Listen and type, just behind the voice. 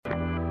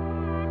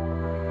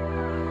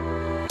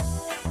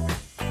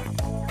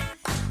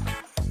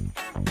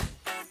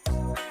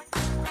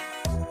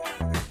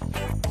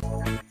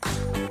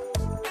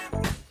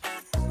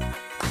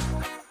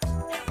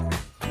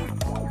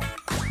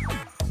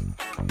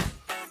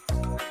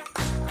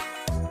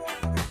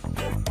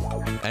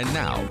And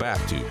now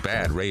back to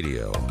Bad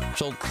Radio.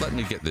 So let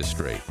me get this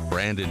straight.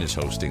 Brandon is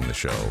hosting the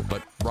show,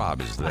 but Rob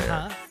is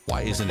there.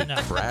 Why isn't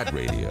it Brad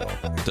Radio?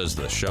 Does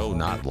the show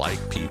not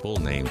like people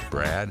named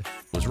Brad?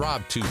 Was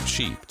Rob too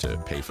cheap to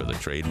pay for the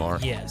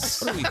trademark?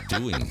 Yes. What are we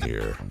doing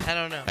here? I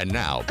don't know. And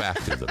now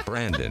back to the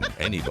Brandon,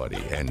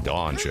 Anybody, and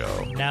Dawn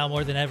show. Now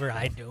more than ever,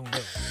 I don't know.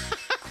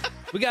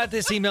 We got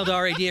this email to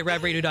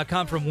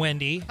rad@radradio.com from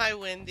Wendy. Hi,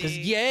 Wendy. Says,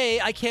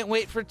 yay, I can't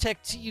wait for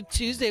Tech to You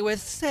Tuesday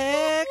with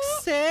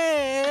Sexy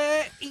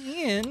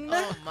Ian.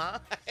 Oh, my.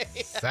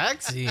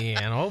 Sexy,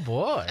 and oh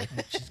boy.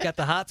 She's got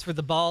the hots for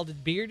the bald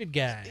and bearded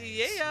guys.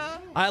 Yeah.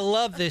 I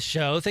love this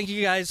show. Thank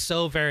you guys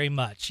so very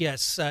much.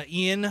 Yes,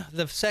 Ian,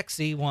 the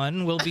sexy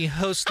one, will be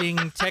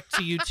hosting Tech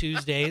to You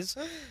Tuesdays.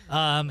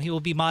 He will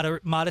be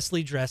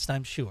modestly dressed,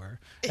 I'm sure,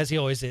 as he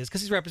always is,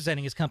 because he's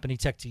representing his company,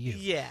 Tech to You.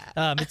 Yeah.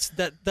 It's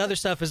the other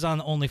stuff is on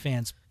the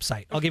OnlyFans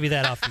site. I'll give you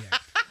that off the air.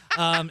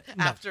 No,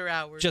 After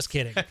hours. just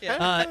kidding.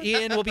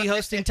 Ian will be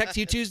hosting Tech to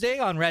You Tuesday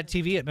on Rad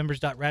TV at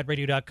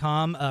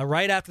members.radradio.com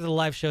right after the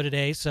live show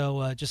today.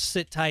 So just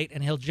sit tight,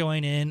 and he'll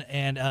join in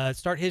and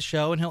start his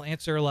show, and he'll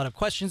answer a lot of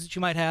questions that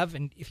you might have.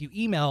 And if you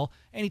email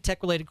any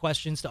tech-related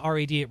questions to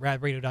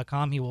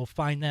rad@radradio.com, he will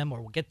find them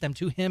or will get them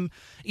to him.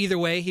 Either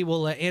way, he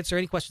will answer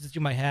any questions that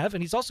you might have.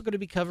 And he's also going to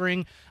be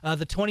covering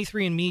the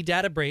 23andMe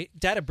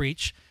data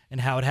breach and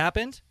how it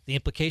happened, the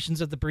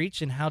implications of the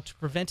breach, and how to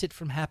prevent it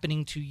from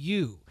happening to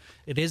you.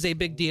 It is a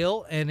big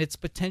deal, and it's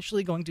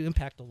potentially going to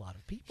impact a lot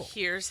of people.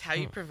 Here's how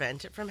you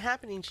prevent it from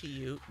happening to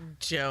you.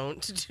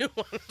 Don't do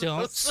one of Don't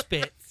those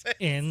spit things.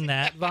 in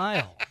that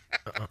vial.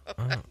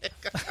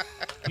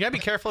 You gotta be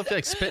careful if you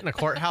like spit in a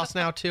courthouse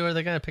now too. Are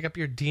they gonna pick up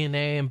your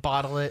DNA and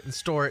bottle it and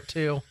store it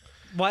too?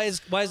 Why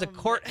is a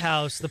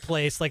courthouse the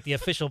place, like the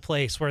official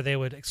place where they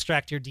would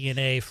extract your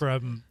DNA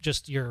from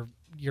just your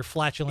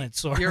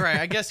flatulence? Or You're right.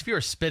 I guess if you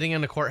were spitting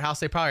in the courthouse,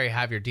 they probably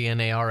have your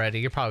DNA already.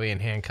 You're probably in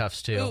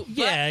handcuffs too. Ooh,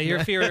 yeah,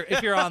 if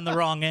you're on the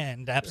wrong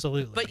end,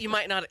 absolutely. But you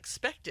might not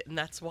expect it, and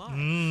that's why.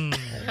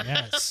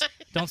 Yes.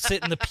 Don't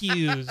sit in the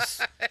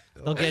pews.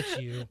 They'll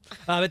get you.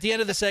 At the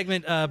end of the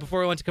segment,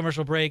 before we went to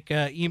commercial break,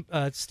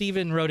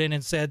 Steven wrote in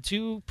and said,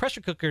 2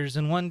 pressure cookers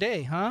in one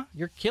day, huh?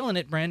 You're killing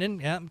it, Brandon.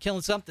 Yeah, I'm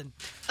killing something.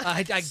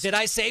 Did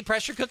I say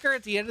pressure cooker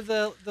at the end of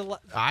the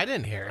I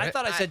didn't hear it. I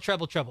thought I said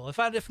treble.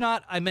 If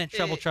not, I meant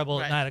treble at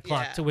right, 9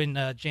 o'clock yeah. to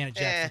win Janet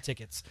Jackson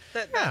tickets.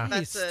 That's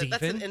an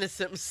Steven.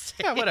 innocent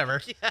mistake. Yeah,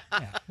 whatever. Yeah,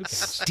 who cares?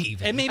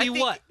 Steven. And maybe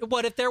I think-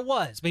 what if there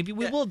was? Maybe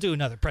we will do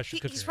another pressure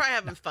cooker. He's probably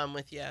having fun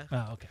with you.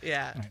 Oh, okay.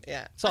 Yeah, All right.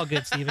 yeah. It's all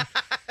good, Steven.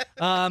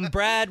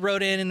 Brad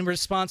wrote in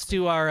response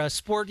to our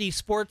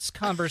sports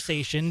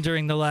conversation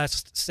during the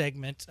last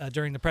segment.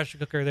 During the pressure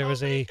cooker, there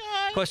was a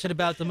question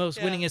about the most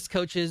winningest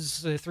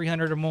coaches,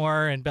 300 or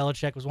more, and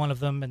Belichick was one of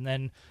them. And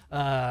then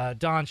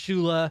Don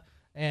Shula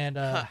and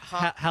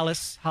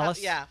Hollis.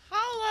 Yeah.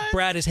 Hollis.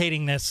 Brad is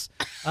hating this.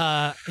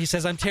 He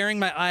says, I'm tearing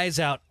my eyes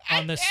out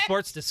on this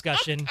sports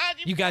discussion.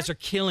 You guys are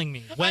killing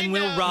me. When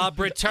will Rob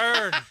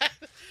return?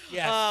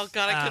 Yes. Oh,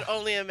 God, I could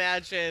only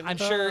imagine. I'm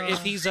sure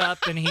if he's up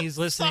and he's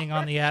listening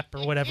on the app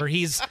or whatever,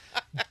 he's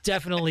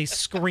definitely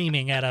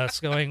screaming at us,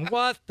 going,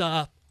 what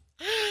the?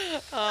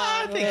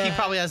 I think he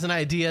probably has an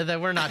idea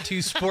that we're not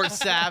too sports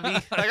savvy.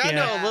 Like I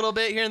know a little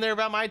bit here and there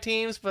about my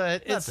teams,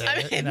 but that's it.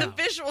 I mean, No. the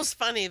visual's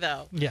funny,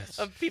 though. Yes.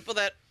 Of people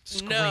that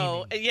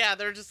know. Yeah,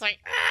 they're just like,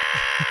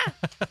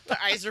 their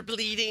eyes are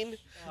bleeding.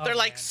 They're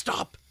like,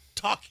 stop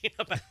talking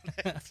about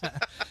it.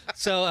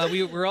 So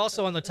we're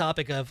also on the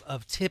topic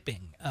of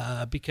tipping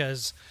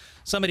because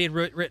somebody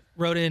had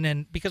wrote in,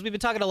 and because we've been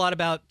talking a lot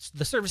about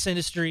the service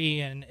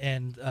industry and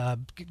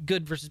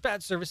good versus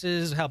bad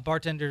services, how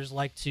bartenders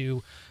like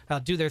to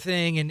do their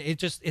thing, and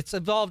it's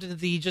evolved into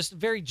the just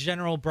very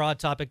general, broad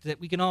topic that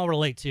we can all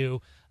relate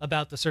to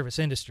about the service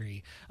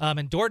industry.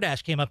 And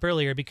DoorDash came up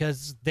earlier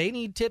because they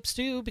need tips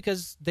too,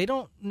 because they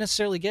don't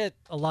necessarily get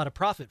a lot of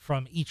profit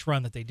from each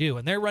run that they do,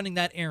 and they're running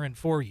that errand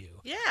for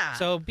you. Yeah.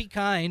 So be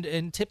kind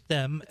and tip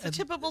them. It's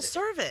a tippable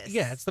service.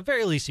 Yeah, it's the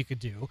very least you could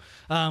do.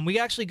 We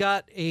actually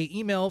got a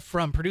email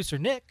from producer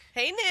Nick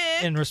Hey,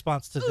 Nick. in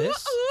response to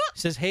this. He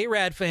says, hey,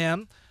 Rad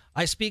fam,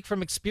 I speak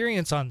from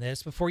experience on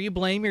this. Before you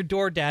blame your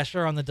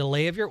DoorDasher on the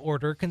delay of your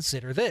order,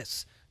 consider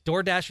this.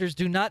 DoorDashers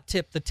do not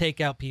tip the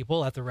takeout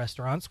people at the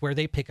restaurants where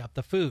they pick up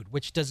the food,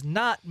 which does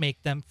not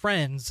make them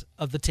friends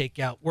of the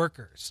takeout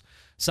workers.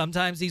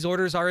 Sometimes these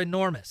orders are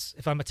enormous.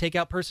 If I'm a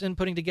takeout person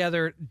putting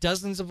together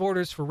dozens of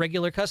orders for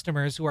regular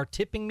customers who are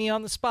tipping me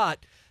on the spot,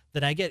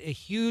 then I get a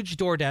huge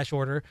DoorDash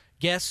order.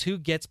 Guess who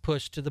gets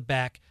pushed to the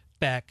back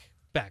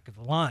of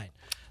the line?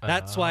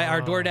 That's why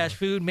our DoorDash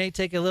food may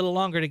take a little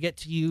longer to get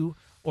to you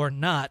or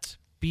not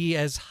be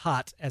as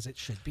hot as it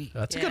should be.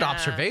 That's a good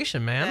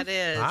observation, man. That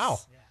is. Wow.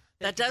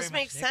 That does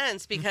make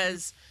sense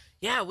because,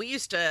 yeah, we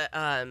used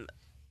to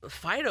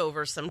fight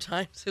over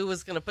sometimes who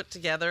was going to put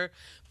together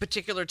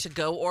particular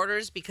to-go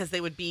orders because they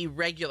would be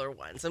regular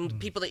ones and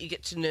people that you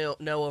get to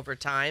know over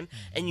time,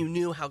 and you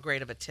knew how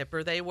great of a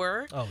tipper they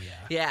were. Oh,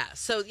 yeah. Yeah.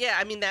 So, yeah,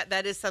 I mean,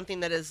 that is something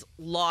that is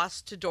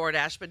lost to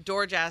DoorDash, but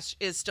DoorDash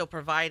is still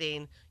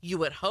providing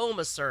you at home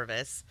a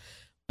service.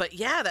 But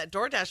yeah, that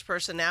DoorDash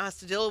person now has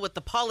to deal with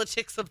the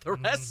politics of the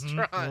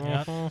restaurant.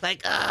 Yeah.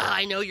 Like,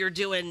 I know you're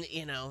doing,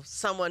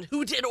 someone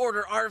who did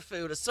order our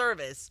food a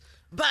service,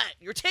 but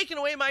you're taking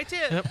away my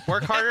tip. Yep.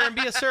 Work harder and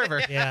be a server.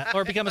 Yeah,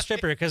 or become a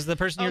stripper, because the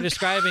person you're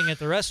describing at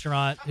the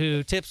restaurant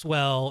who tips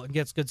well and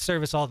gets good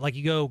service, all like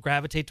you go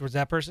gravitate towards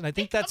that person. I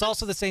think that's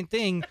also the same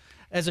thing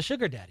as a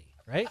sugar daddy,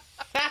 right?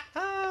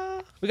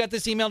 We got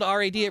this email to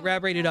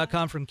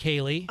rad@rabradio.com from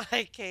Kaylee.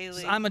 Hi,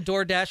 Kaylee. I'm a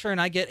DoorDasher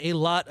and I get a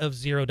lot of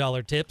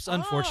 $0 tips,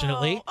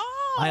 unfortunately.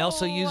 I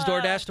also use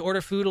DoorDash to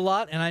order food a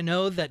lot, and I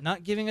know that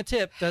not giving a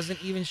tip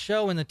doesn't even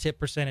show in the tip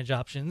percentage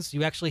options.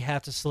 You actually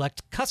have to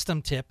select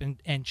custom tip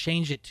and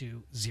change it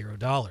to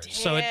 $0.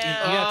 So you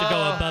have to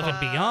go above and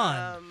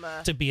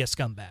beyond to be a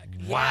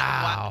scumbag.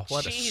 Wow.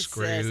 What Jesus. a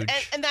Scrooge.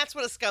 And that's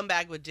what a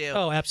scumbag would do.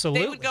 Oh,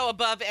 absolutely. They would go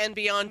above and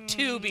beyond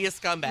to be a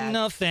scumbag.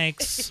 No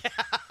thanks.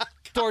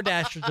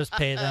 DoorDash will just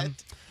pay them.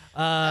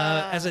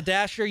 As a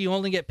dasher, you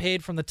only get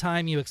paid from the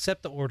time you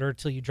accept the order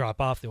till you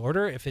drop off the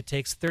order. If it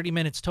takes 30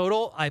 minutes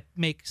total, I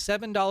make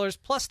 $7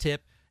 plus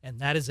tip, and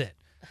that is it.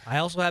 I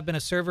also have been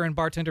a server and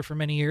bartender for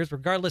many years,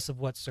 regardless of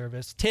what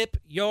service. Tip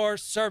your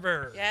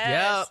server.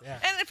 Yes. Yep.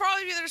 Yeah. And for all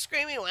of you that are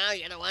screaming, well,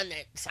 you're the one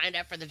that signed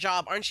up for the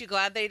job. Aren't you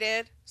glad they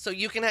did? So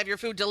you can have your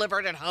food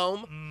delivered at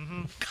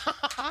home?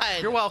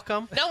 God. You're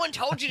welcome. No one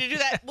told you to do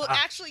that. Well,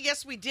 actually,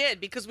 yes, we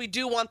did, because we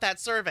do want that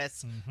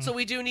service. So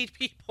we do need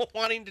people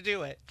wanting to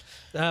do it.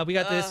 We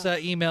got this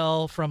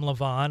email from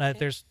Levon.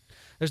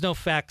 There's no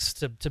facts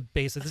to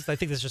base it. I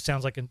think this just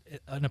sounds like an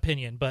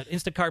opinion, but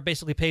Instacart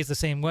basically pays the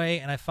same way,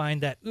 and I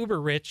find that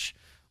Uber Rich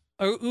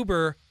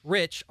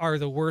are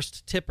the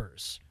worst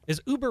tippers.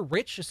 Is Uber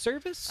Rich a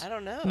service? I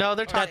don't know. No,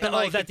 they're talking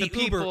that the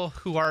people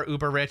who are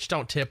uber rich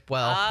don't tip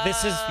well.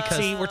 This is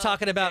see, we're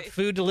talking about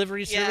food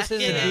delivery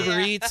services and Uber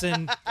Eats,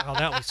 and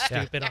that was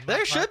stupid. On my There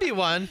part. should be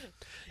one.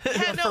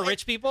 Yeah, no, for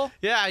rich people.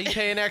 Yeah, you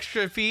pay an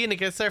extra fee and it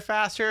gets there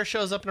faster.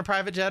 Shows up in a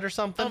private jet or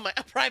something.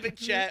 a private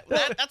jet.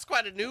 That's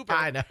quite an Uber.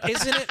 I know.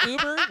 Isn't it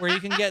Uber where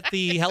you can get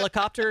the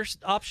helicopter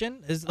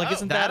option? Isn't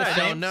that that a I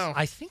thing? don't know.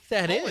 I think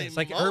that Holy is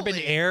like moly. Urban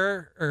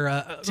Air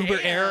or Uber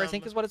Air. I Damn.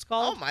 think is what it's Oh,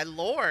 called. my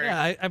Lord.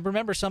 Yeah, I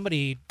remember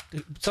somebody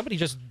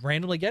just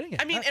randomly getting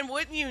it. I mean, and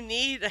wouldn't you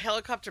need a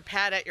helicopter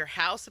pad at your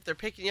house if they're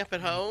picking you up at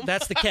home?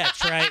 That's the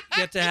catch, right?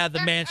 You have to have the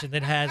mansion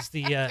that has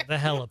the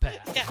helipad.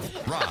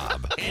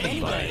 Rob,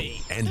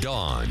 anybody, and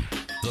Dawn.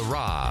 The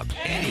Rob,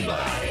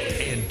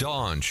 anybody, and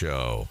Dawn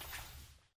Show.